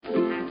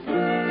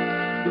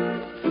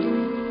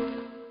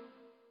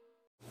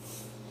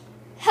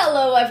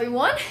Hello,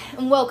 everyone,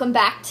 and welcome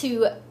back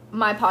to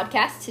my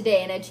podcast,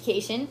 Today in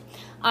Education.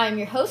 I'm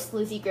your host,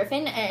 Lizzie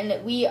Griffin,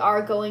 and we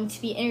are going to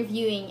be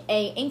interviewing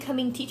an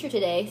incoming teacher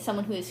today,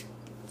 someone who is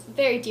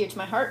very dear to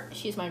my heart.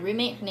 She's my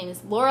roommate. Her name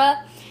is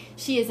Laura.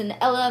 She is an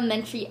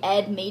elementary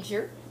ed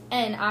major,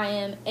 and I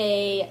am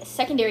a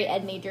secondary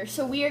ed major.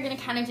 So we are going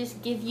to kind of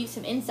just give you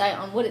some insight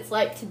on what it's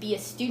like to be a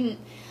student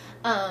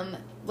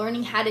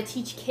learning how to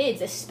teach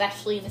kids,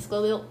 especially in this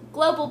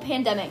global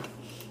pandemic.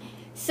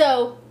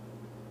 So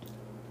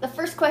the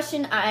first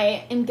question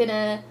I am going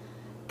to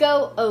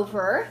go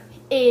over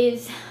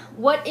is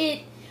what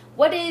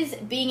is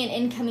being an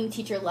incoming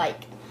teacher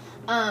like?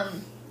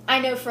 I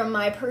know from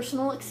my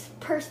personal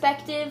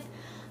perspective,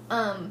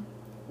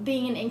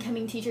 being an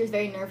incoming teacher is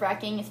very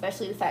nerve-wracking,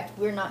 especially the fact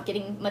we're not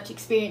getting much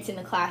experience in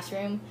the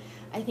classroom.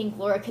 I think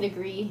Laura could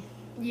agree.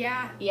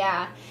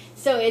 Yeah.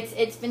 So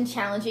it's been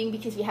challenging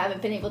because we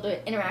haven't been able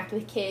to interact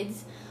with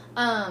kids.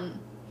 And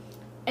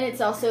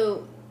it's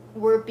also,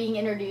 we're being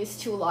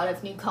introduced to a lot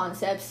of new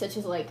concepts, such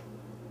as like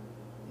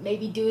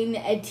maybe doing the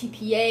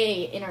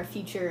EdTPA in our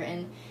future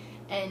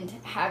and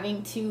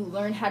having to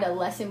learn how to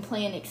lesson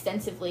plan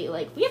extensively.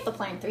 Like, we have to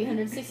plan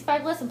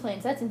 365 lesson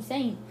plans. That's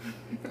insane.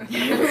 Right?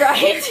 Not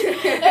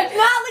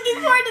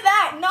looking forward to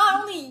that.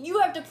 Not only you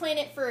have to plan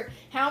it for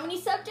how many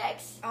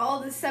subjects? All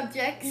the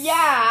subjects. Yeah,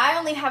 I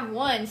only have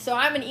one. So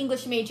I'm an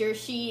English major.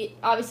 She,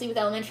 obviously with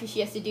elementary,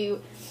 she has to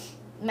do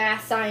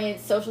math,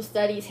 science, social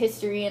studies,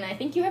 history, and I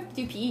think you have to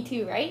do PE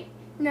too, right?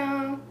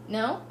 No?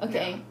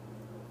 Okay. No.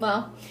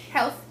 Well.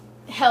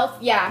 Health,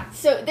 yeah.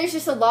 So there's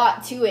just a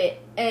lot to it,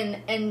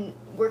 and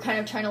we're kind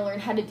of trying to learn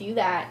how to do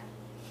that.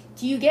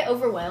 Do you get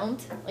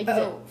overwhelmed?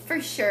 For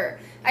sure.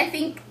 I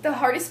think the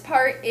hardest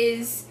part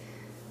is,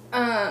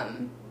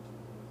 we're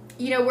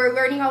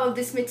learning all of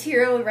this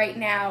material right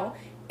now,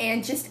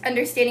 and just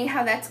understanding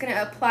how that's going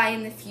to apply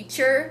in the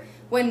future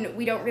when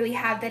we don't really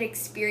have that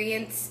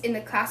experience in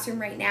the classroom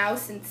right now,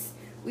 since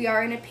we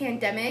are in a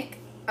pandemic.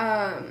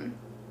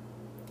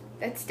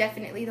 That's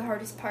definitely the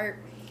hardest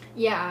part.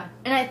 Yeah,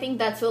 and I think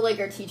that's what,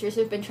 our teachers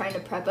have been trying to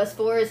prep us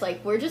for, is,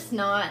 we're just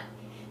not,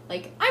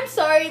 I'm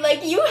sorry,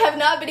 you have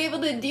not been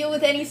able to deal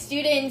with any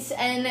students,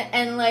 and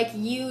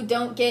you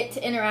don't get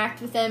to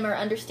interact with them or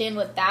understand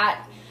what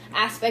that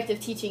aspect of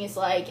teaching is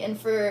like, and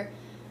for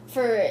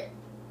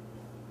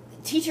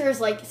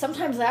teachers,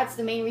 sometimes that's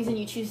the main reason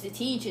you choose to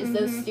teach is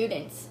those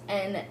students,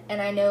 and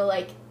I know,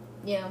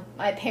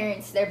 my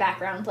parents, their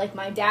background,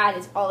 my dad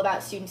is all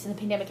about students, and the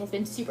pandemic has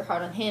been super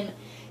hard on him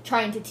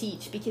trying to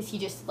teach because he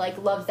just,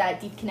 loves that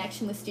deep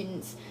connection with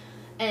students,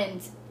 and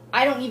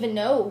I don't even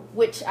know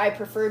which I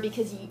prefer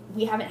because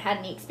we haven't had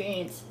any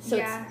experience, so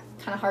it's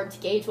kind of hard to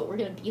gauge what we're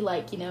going to be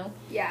like,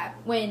 Yeah.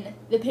 when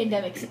the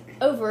pandemic's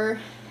over,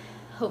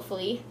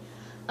 hopefully.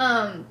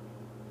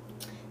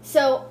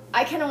 So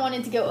I kind of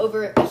wanted to go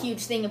over a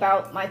huge thing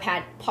about my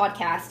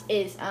podcast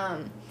is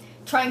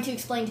trying to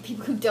explain to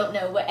people who don't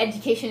know what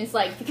education is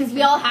like, because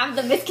we all have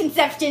the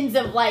misconceptions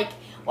of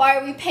why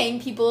are we paying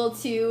people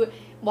to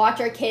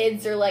watch our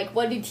kids, or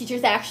what do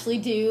teachers actually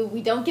do?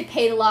 We don't get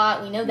paid a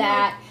lot, we know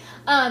that.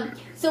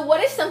 So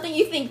what is something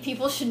you think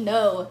people should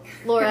know,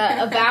 Laura,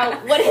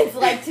 about what it's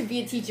like to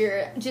be a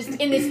teacher just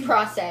in this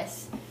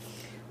process?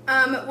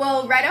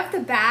 Well, right off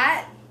the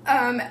bat,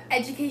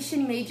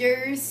 education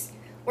majors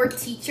or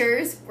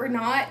teachers, we're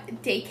not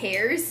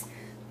daycares.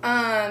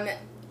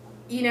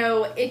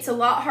 It's a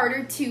lot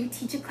harder to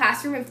teach a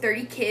classroom of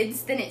 30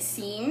 kids than it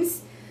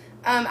seems.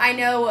 I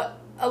know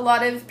a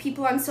lot of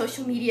people on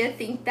social media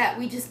think that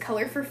we just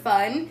color for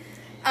fun,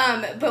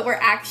 but we're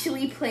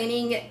actually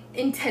planning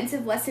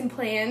intensive lesson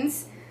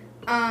plans.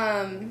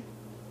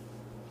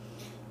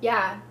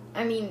 Yeah,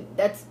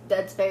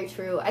 that's very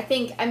true.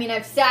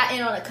 I've sat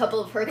in on a couple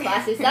of her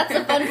classes. That's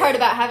the fun part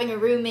about having a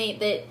roommate,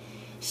 that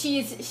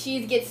she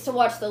gets to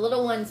watch the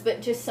little ones,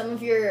 but just some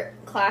of your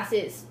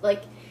classes,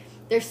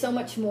 there's so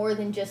much more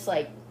than just,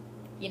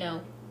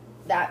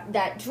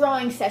 that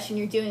drawing session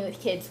you're doing with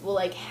kids. Well,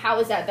 how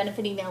is that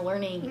benefiting their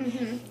learning?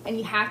 Mm-hmm. And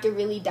you have to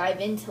really dive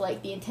into,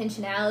 the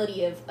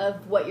intentionality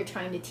of what you're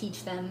trying to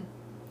teach them.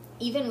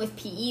 Even with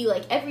PE,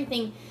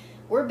 everything,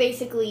 we're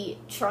basically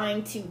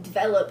trying to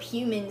develop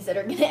humans that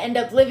are going to end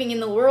up living in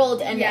the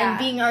world and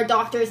being our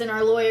doctors and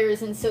our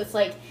lawyers. And so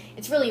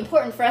it's really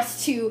important for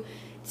us to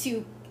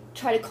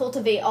try to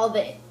cultivate all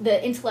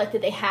the intellect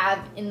that they have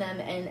in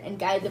them and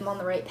guide them on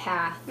the right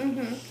path.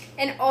 Mm-hmm.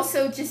 And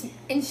also just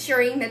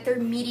ensuring that they're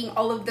meeting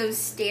all of those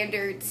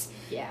standards.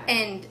 Yeah.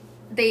 And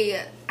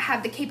they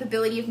have the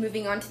capability of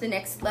moving on to the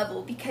next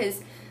level,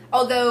 because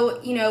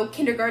although,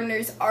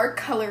 kindergartners are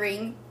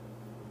coloring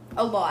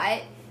a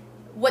lot,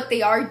 what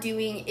they are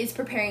doing is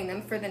preparing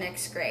them for the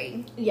next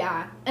grade.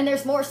 Yeah. And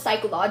there's more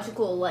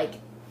psychological,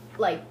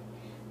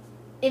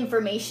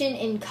 information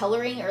in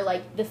coloring, or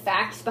the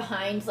facts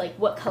behind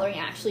what coloring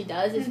actually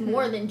does is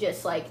more than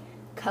just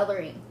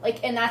coloring.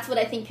 And that's what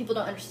I think people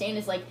don't understand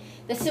is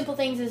the simple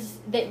things is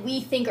that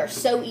we think are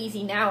so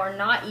easy now are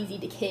not easy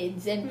to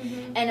kids,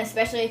 and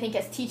especially I think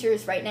as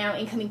teachers right now,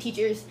 incoming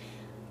teachers,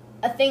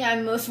 a thing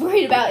I'm most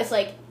worried about is,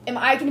 like, am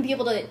I going to be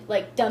able to,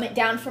 like, dumb it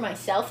down for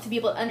myself to be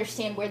able to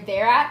understand where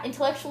they're at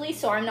intellectually,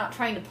 so I'm not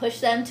trying to push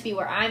them to be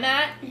where I'm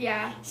at?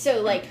 Yeah.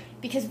 So, like,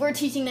 because we're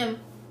teaching them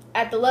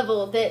at the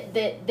level that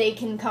they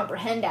can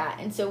comprehend at,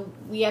 and so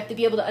we have to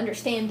be able to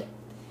understand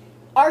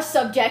our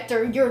subject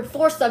or your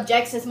 4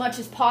 subjects as much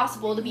as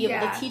possible to be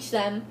able to teach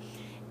them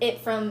it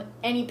from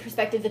any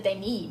perspective that they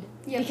need.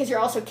 Yep. Because you're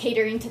also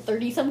catering to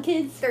 30-some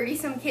kids.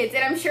 30-some kids.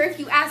 And I'm sure if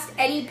you asked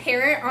any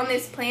parent on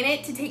this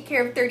planet to take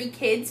care of 30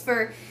 kids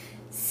for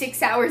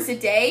 6 hours a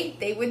day,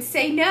 they would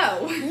say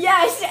no.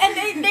 Yes,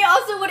 and they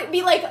also wouldn't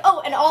be like,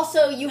 oh, and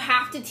also you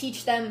have to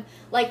teach them,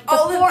 like,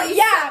 all of these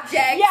subjects.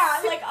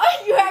 Yeah, like,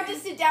 you have to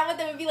sit down with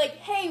them and be like,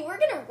 hey, we're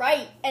gonna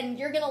write, and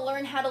you're gonna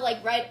learn how to,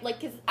 like, write,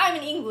 like, because I'm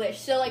in English,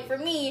 so, like, for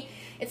me,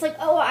 it's like,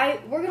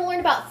 we're gonna learn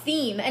about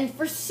theme, and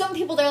for some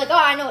people, they're like, oh,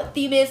 I know what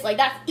theme is, like,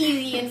 that's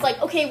easy, and it's like,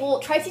 okay,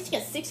 well, try teaching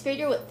a 6th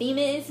grader what theme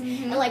is,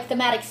 and, like,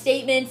 thematic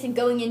statements, and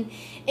going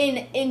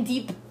in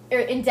deep, or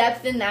in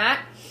depth in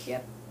that.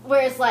 Yep.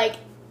 Whereas, like,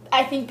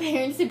 I think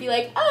parents would be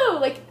like, oh,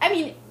 like, I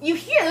mean, you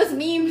hear those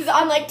memes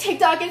on, like,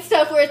 TikTok and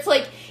stuff where it's,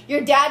 like,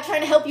 your dad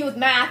trying to help you with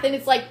math, and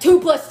it's, like,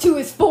 2 + 2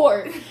 is 4.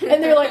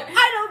 And they're like,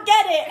 I don't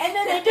get it. And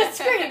then they just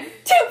scream, 2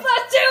 + 2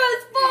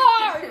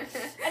 is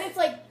 4. And it's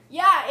like,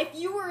 yeah, if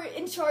you were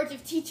in charge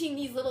of teaching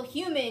these little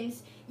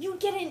humans, you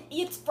get in,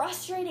 it's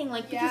frustrating,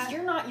 like, because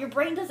your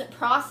brain doesn't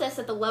process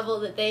at the level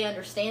that they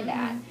understand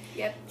at.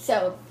 Yep.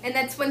 So. And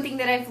that's one thing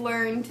that I've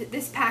learned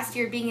this past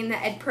year being in the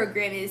ed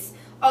program is,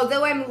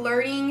 although I'm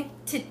learning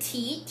to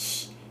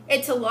teach,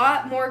 it's a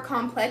lot more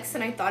complex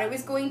than I thought it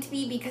was going to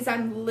be because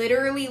I'm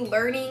literally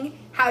learning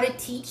how to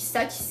teach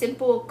such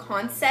simple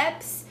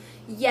concepts,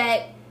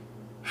 yet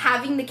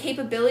having the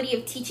capability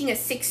of teaching a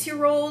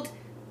 6-year-old,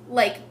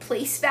 like,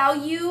 place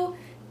value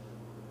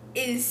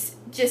is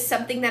just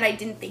something that I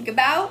didn't think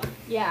about.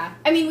 Yeah.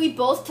 I mean, we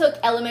both took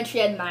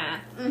elementary ed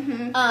math.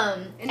 Mm-hmm.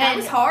 And that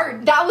was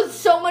hard. That was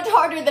so much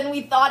harder than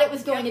we thought it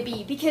was going to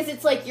be because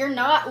it's like you're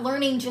not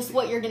learning just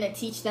what you're going to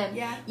teach them.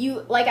 Yeah.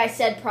 You, like I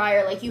said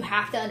prior, like you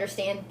have to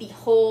understand the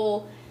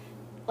whole,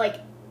 like,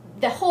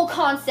 the whole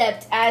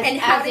concept and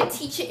how to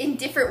teach it in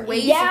different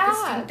ways if the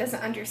student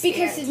doesn't understand.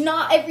 Because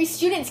not every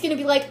student's going to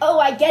be like, oh,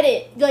 I get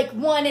it. Like,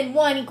 1 and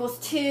 1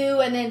 = 2,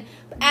 and then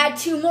add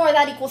 2 more,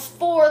 that equals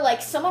 4.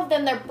 Like, some of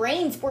them, their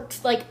brains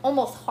works, like,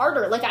 almost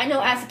harder. Like, I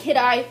know as a kid,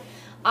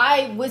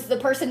 I was the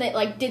person that,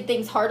 like, did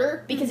things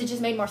harder because it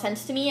just made more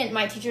sense to me, and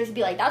my teachers would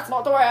be like, that's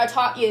not the way I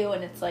taught you,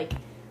 and it's like,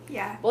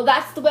 yeah, well,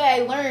 that's the way I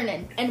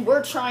learn, and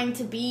we're trying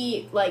to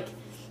be, like,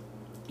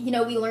 you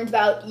know, we learned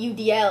about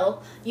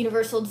UDL,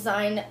 Universal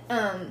Design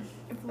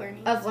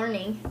of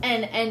Learning,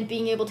 and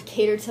being able to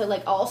cater to,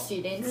 like, all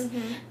students.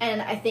 And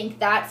I think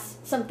that's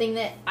something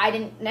that I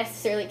didn't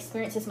necessarily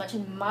experience as much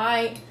in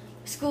my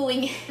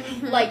schooling,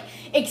 like,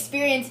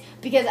 experience,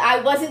 because I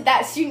wasn't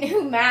that student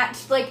who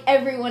matched, like,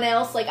 everyone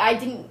else. Like, I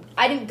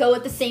didn't go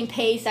at the same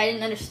pace. I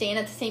didn't understand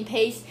at the same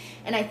pace.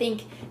 And I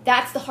think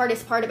that's the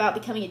hardest part about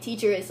becoming a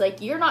teacher is,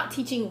 like, you're not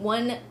teaching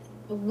one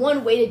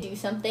way to do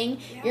something.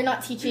 Yeah. You're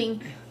not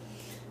teaching,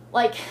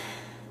 like,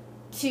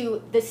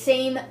 to the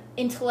same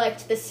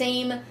intellect, the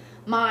same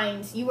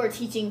minds. You are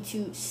teaching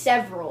to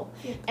several.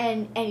 Yep.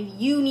 And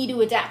you need to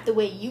adapt the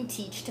way you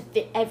teach to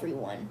fit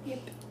everyone. Yep.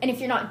 And if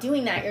you're not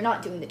doing that, you're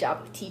not doing the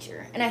job of a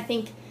teacher. And I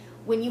think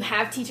when you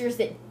have teachers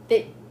that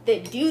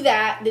do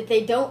that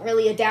they don't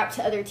really adapt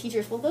to other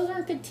teachers, well, those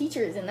aren't good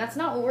teachers, and that's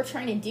not what we're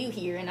trying to do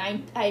here. And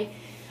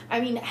I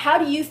mean, how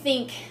do you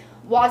think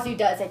Wazoo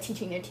does at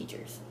teaching their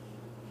teachers?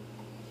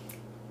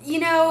 You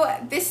know,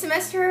 this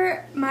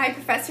semester, my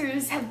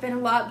professors have been a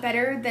lot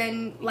better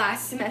than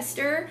last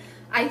semester.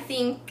 I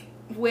think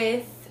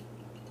with,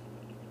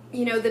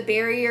 you know, the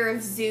barrier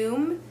of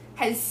Zoom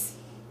has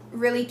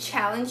really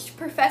challenged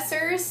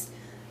professors.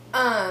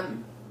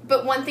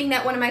 But one thing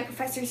that one of my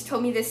professors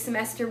told me this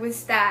semester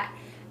was that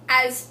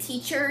as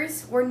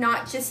teachers, we're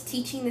not just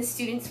teaching the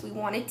students we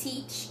want to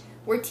teach,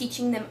 we're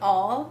teaching them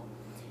all.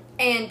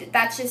 And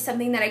that's just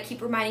something that I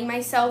keep reminding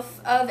myself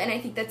of, and I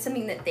think that's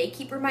something that they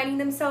keep reminding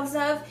themselves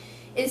of,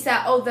 is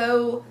that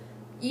although,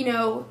 you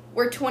know,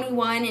 we're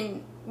 21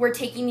 and we're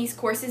taking these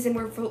courses and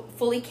we're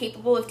fully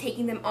capable of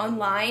taking them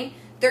online,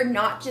 they're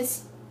not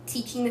just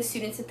teaching the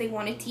students that they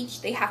want to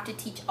teach, they have to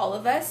teach all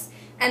of us.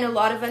 And a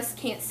lot of us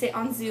can't sit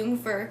on Zoom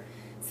for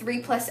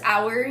 3+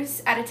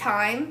 hours at a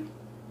time.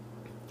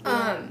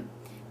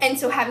 And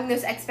so having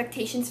those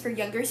expectations for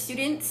younger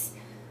students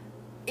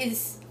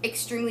is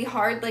extremely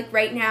hard. Like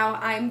right now,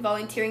 I'm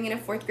volunteering in a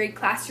 4th grade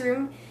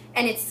classroom,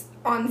 and it's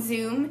on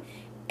Zoom,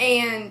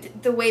 and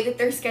the way that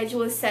their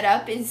schedule is set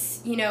up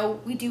is, you know,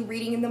 we do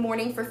reading in the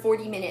morning for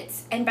 40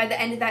 minutes, and by the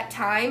end of that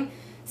time,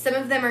 some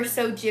of them are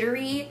so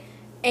jittery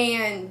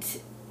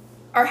and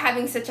are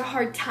having such a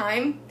hard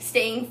time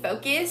staying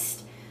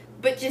focused,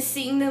 but just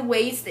seeing the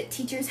ways that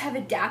teachers have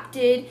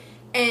adapted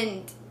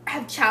and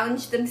have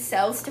challenged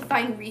themselves to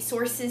find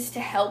resources to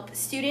help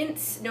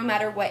students, no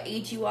matter what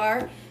age you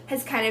are,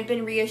 has kind of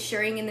been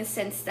reassuring in the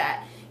sense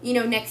that, you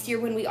know, next year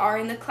when we are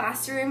in the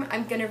classroom,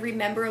 I'm going to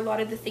remember a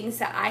lot of the things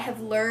that I have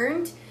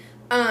learned.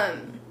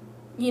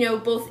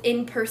 both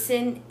in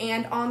person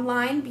and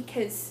online,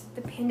 because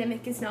the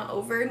pandemic is not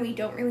over and we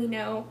don't really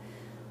know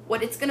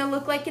what it's going to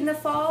look like in the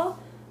fall.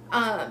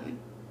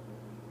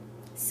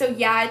 So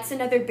yeah, it's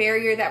another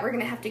barrier that we're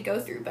going to have to go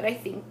through, but I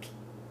think,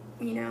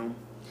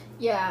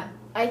 Yeah,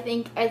 I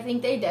think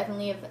they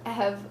definitely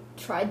have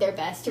tried their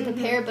best to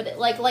prepare, but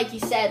like you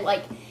said,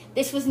 like,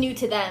 this was new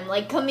to them.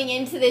 Like, coming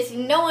into this,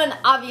 no one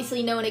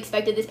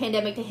expected this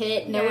pandemic to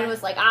hit. No one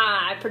was like,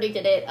 I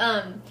predicted it.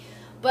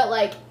 But,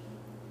 like,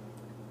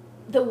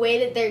 the way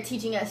that they're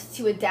teaching us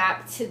to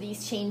adapt to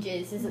these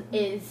changes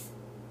is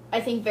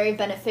I think, very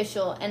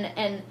beneficial.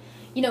 And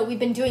we've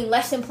been doing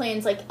lesson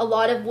plans. Like, a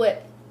lot of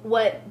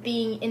what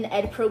being in the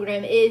ed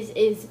program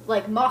is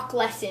like mock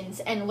lessons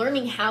and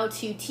learning how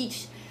to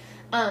teach,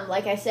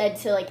 like I said,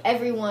 to, like,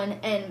 everyone.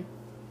 And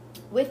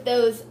with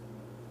those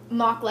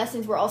mock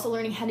lessons, we're also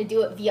learning how to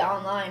do it via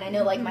online. I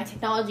know, like, my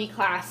technology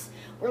class,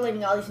 we're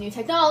learning all these new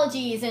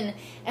technologies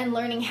and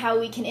learning how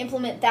we can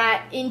implement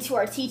that into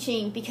our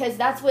teaching, because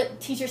that's what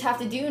teachers have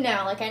to do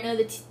now. Like, I know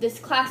that this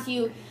class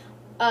you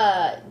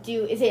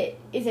do, is it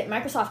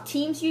Microsoft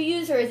Teams you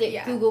use, or is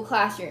it Google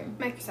Classroom?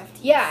 Microsoft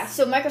Teams. Yeah,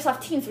 so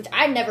Microsoft Teams, which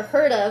I'd never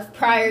heard of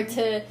prior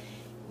to,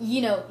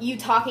 you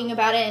talking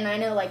about it, and I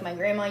know, like, my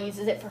grandma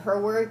uses it for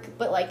her work,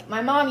 but, like,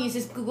 my mom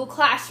uses Google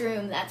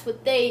Classroom, that's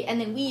what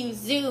and then we use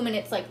Zoom, and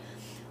it's, like,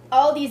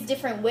 all these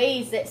different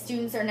ways that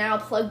students are now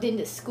plugged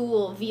into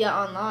school via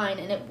online,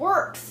 and it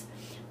works,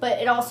 but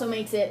it also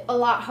makes it a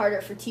lot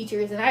harder for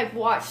teachers. And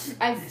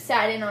I've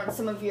sat in on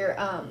some of your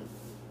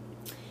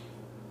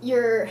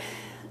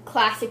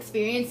class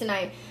experience,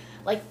 and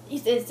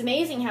it's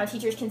amazing how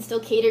teachers can still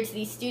cater to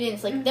these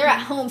students. Like, they're at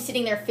home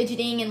sitting there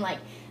fidgeting, and like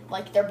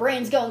their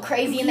brain's going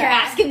crazy, and they're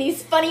asking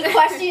these funny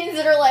questions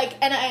that are like,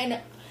 and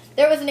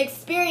there was an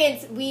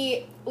experience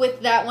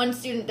with that one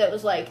student that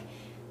was like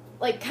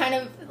kind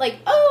of like,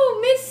 oh,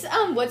 Miss,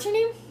 what's her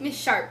name? Miss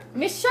Sharp.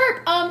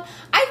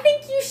 I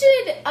think you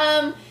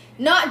should,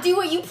 not do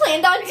what you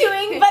planned on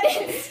doing, but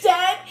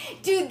instead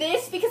do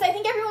this, because I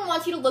think everyone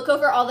wants you to look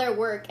over all their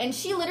work. And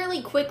she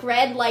literally quick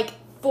read, like,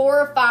 4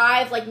 or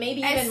 5, like,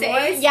 maybe even more.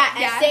 Yeah,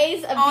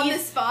 essays of on the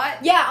spot.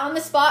 Yeah, on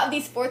the spot of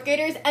these 4th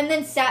graders, and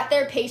then sat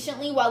there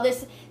patiently while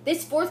this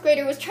 4th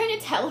grader was trying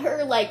to tell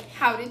her, like,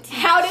 how to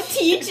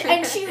teach.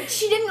 And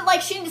she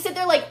didn't sit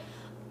there like,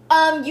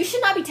 you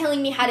should not be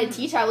telling me how to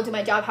teach. I will do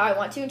my job how I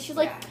want to. And she's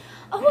like,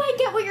 oh, I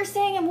get what you're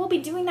saying, and we'll be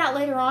doing that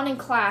later on in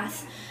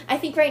class. I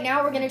think right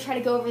now we're going to try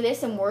to go over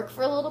this and work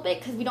for a little bit,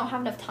 because we don't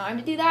have enough time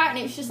to do that. And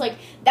it was just like,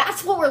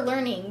 that's what we're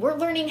learning. We're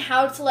learning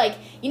how to, like,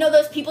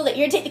 those people that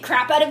irritate the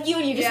crap out of you,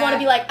 and you just want to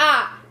be like,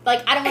 I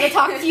don't want to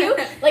talk to you.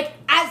 Like,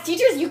 as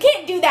teachers, you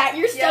can't do that.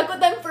 You're stuck with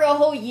them for a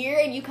whole year,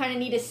 and you kind of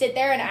need to sit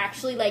there and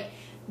actually, like,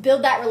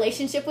 build that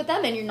relationship with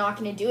them, and you're not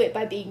going to do it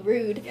by being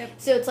rude.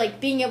 So it's like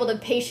being able to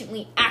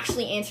patiently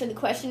actually answer the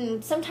question,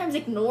 and sometimes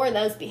ignore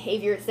those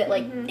behaviors that,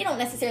 like, they don't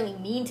necessarily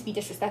mean to be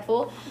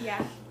disrespectful,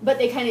 but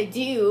they kind of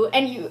do.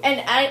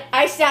 And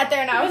I sat there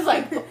and I was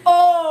like,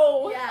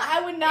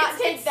 I would not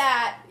take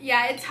that.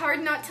 Yeah, it's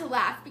hard not to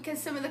laugh,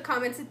 because some of the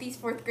comments that these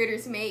 4th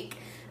graders make,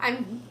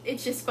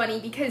 it's just funny,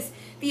 because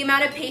the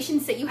amount of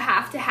patience that you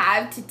have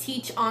to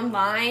teach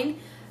online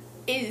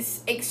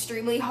is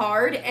extremely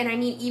hard. And I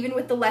mean, even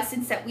with the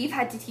lessons that we've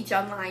had to teach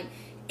online,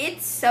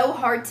 it's so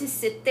hard to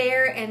sit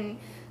there and,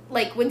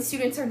 like, when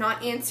students are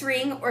not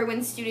answering, or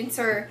when students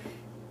are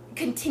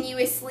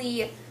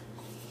continuously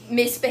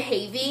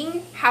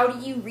misbehaving, how do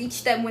you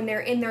reach them when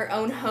they're in their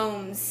own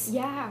homes?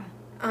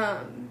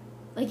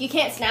 Like, you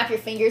can't snap your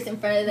fingers in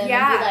front of them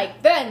and be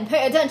like, Ben,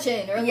 pay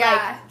attention, or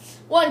like,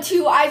 1,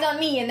 2, eyes on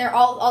me, and they're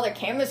all their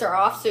cameras are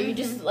off, so you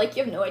just, like,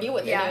 you have no idea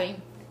what they're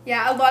doing.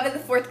 Yeah, a lot of the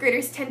 4th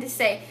graders tend to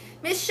say,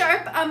 Miss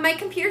Sharp, my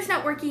computer's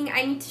not working,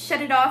 I need to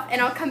shut it off,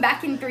 and I'll come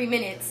back in 3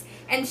 minutes.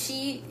 And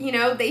she,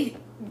 they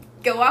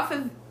go off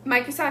of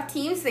Microsoft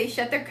Teams, they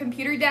shut their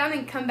computer down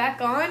and come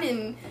back on,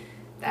 and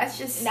that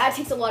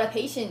takes a lot of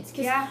patience,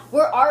 because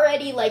we're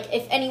already, like,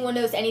 if anyone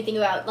knows anything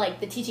about, like,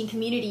 the teaching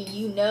community,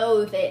 you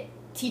know that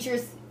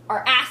teachers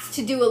are asked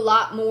to do a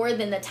lot more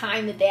than the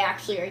time that they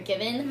actually are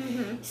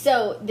given.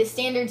 So the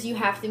standards you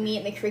have to meet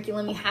and the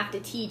curriculum you have to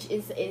teach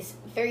is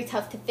very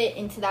tough to fit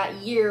into that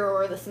year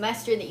or the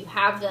semester that you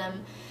have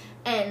them.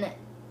 And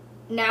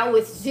now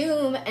with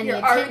Zoom, and you're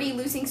already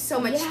losing so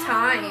much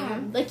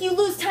time. Like, you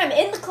lose time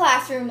in the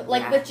classroom,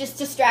 like, with just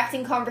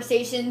distracting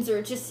conversations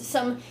or just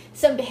some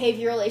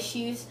behavioral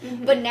issues.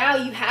 But now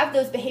you have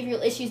those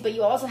behavioral issues, but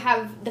you also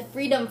have the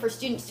freedom for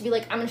students to be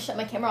like, I'm going to shut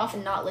my camera off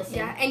and not listen.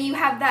 Yeah, and you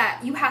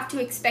have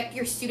to expect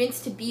your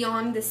students to be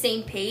on the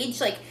same page.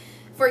 Like,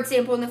 for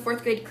example, in the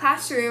 4th grade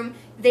classroom,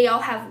 they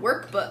all have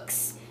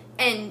workbooks,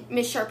 and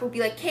Miss Sharp will be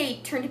like,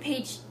 hey, turn to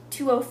page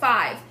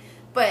 205,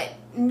 but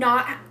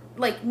not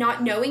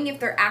knowing if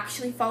they're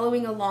actually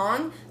following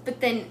along,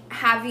 but then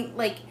having,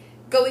 like,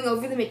 going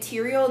over the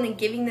material and then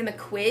giving them a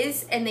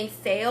quiz, and they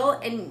fail,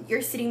 and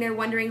you're sitting there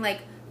wondering,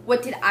 like,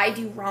 what did I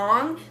do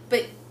wrong?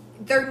 But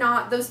they're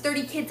not, those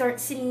 30 kids aren't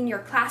sitting in your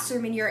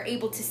classroom, and you're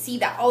able to see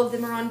that all of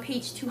them are on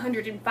page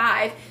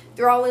 205.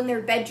 They're all in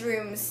their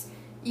bedrooms,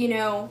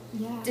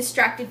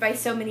 distracted by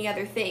so many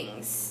other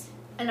things.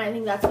 And I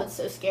think that's what's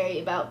so scary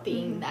about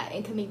being that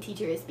incoming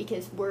teacher is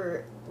because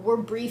we're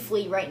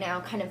briefly right now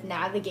kind of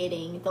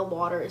navigating the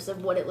waters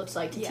of what it looks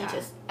like to teach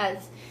us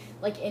as,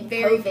 like, in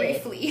very COVID.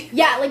 Briefly.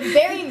 Yeah, like,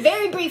 very,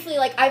 very briefly.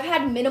 Like, I've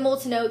had minimal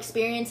to no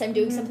experience. I'm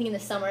doing something in the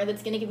summer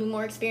that's going to give me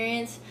more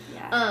experience.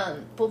 Yeah.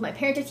 Both my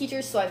parents are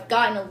teachers, so I've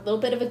gotten a little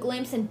bit of a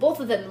glimpse, and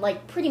both of them,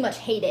 like, pretty much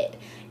hate it.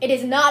 It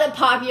is not a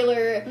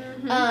popular,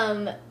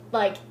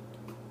 like,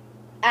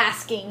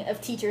 asking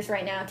of teachers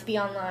right now to be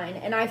online,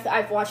 and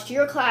I've watched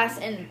your class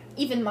and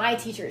even my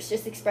teachers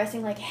just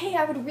expressing, like, hey,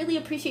 I would really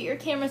appreciate your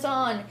cameras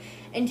on,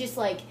 and just,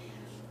 like,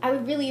 I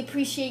would really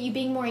appreciate you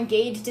being more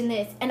engaged in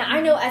this. And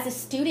I know as a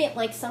student,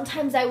 like,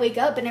 sometimes I wake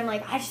up and I'm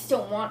like, I just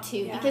don't want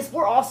to, because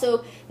we're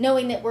also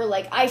knowing that we're,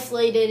 like,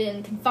 isolated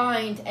and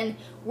confined, and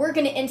we're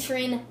going to enter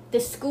in the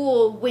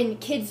school when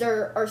kids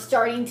are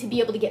starting to be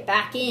able to get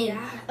back in.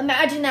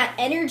 Imagine that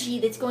energy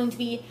that's going to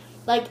be,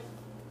 like,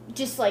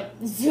 just, like,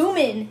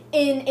 zooming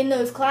in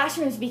those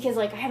classrooms, because,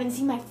 like, I haven't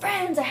seen my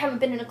friends, I haven't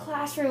been in a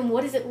classroom,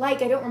 what is it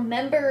like, I don't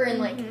remember, and,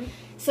 like,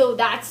 so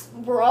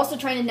we're also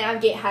trying to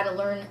navigate how to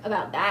learn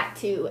about that,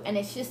 too, and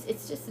it's just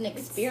an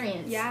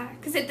experience.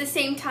 Because at the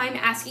same time,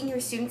 asking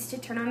your students to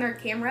turn on their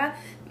camera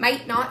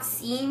might not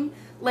seem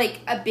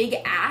like a big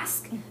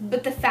ask,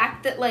 but the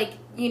fact that, like,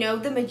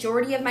 the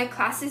majority of my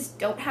classes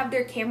don't have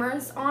their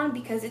cameras on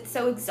because it's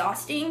so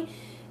exhausting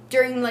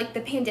during, like,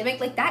 the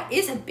pandemic, like, that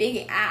is a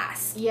big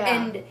ask.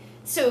 And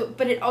so,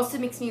 but it also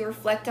makes me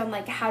reflect on,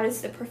 like, how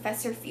does the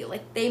professor feel?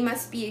 Like, they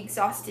must be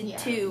exhausted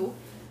too,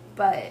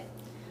 but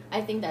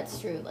I think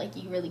that's true. Like,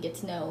 you really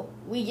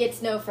we get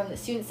to know from the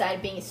student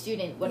side, being a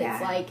student, what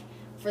it's like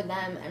for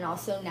them, and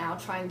also now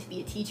trying to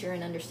be a teacher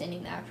and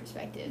understanding that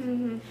perspective.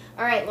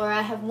 All right, Laura,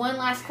 I have one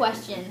last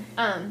question,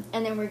 and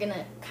then we're going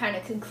to kind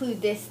of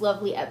conclude this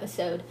lovely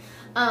episode.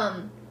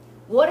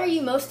 What are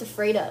you most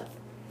afraid of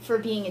for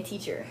being a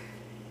teacher?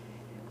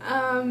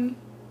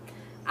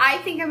 I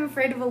think I'm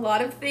afraid of a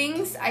lot of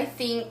things. I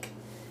think,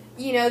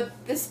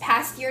 this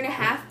past year and a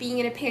half being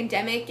in a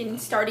pandemic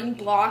and starting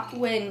block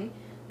when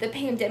the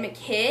pandemic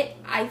hit,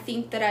 I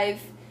think that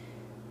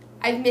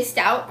I've missed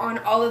out on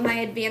all of my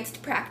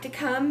advanced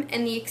practicum,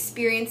 and the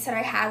experience that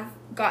I have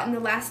gotten the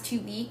last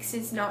 2 weeks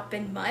has not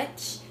been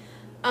much.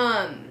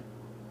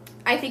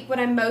 I think what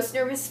I'm most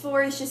nervous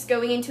for is just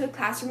going into a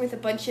classroom with a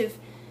bunch of,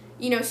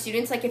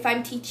 students. Like, if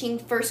I'm teaching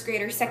first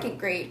grade or second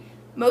grade,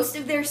 most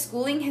of their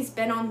schooling has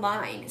been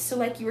online. So,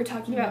 like you were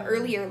talking about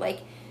earlier,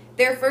 like,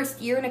 their first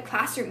year in a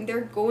classroom,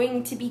 they're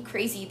going to be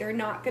crazy. They're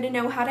not going to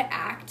know how to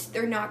act.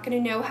 They're not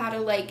going to know how to,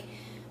 like,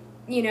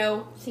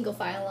 single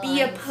file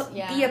lines.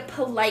 Be a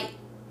polite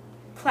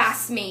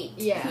classmate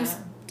who's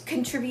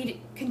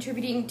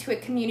contributing to a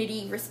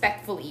community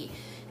respectfully.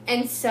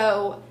 And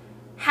so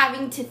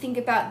having to think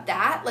about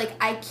that, like,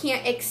 I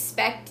can't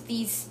expect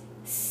these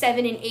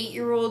 7 and 8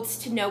 year olds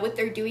to know what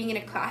they're doing in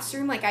a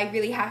classroom. Like, I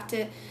really have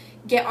to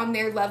get on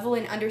their level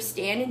and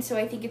understand, and so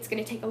I think it's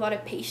going to take a lot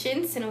of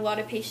patience, and a lot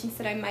of patience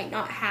that I might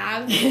not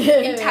have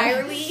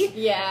entirely.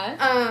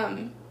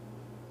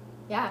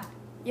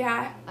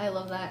 I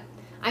love that.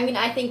 I mean,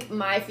 I think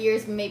my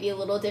fears may be a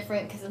little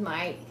different because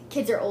my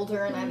kids are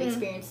older, and I've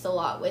experienced a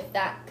lot with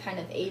that kind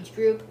of age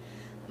group.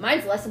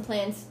 Mine's lesson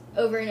plans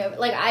over and over.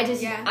 Like, I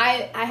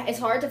it's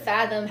hard to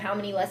fathom how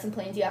many lesson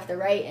plans you have to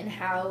write and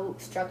how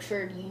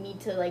structured you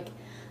need to, like,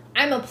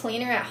 I'm a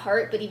planner at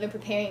heart, but even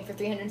preparing for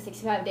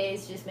 365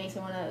 days just makes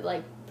me want to,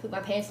 like, poop my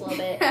pants a little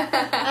bit.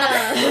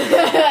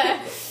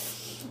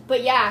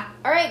 But yeah.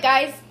 All right,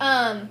 guys.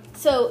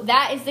 So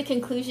that is the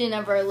conclusion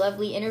of our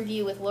lovely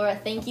interview with Laura.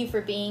 Thank you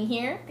for being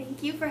here.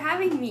 Thank you for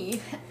having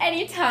me.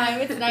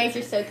 Anytime. It's nice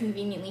you're so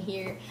conveniently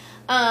here.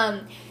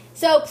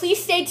 So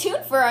please stay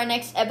tuned for our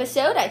next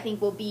episode. I think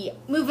we'll be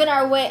moving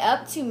our way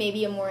up to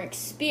maybe a more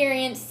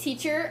experienced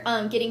teacher,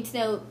 getting to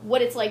know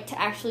what it's like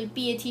to actually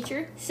be a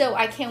teacher. So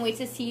I can't wait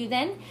to see you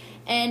then.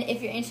 And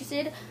if you're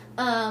interested,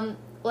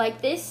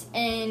 like this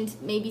and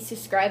maybe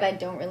subscribe. I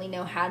don't really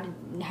know how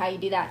you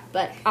do that,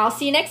 but I'll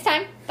see you next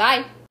time.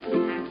 Bye.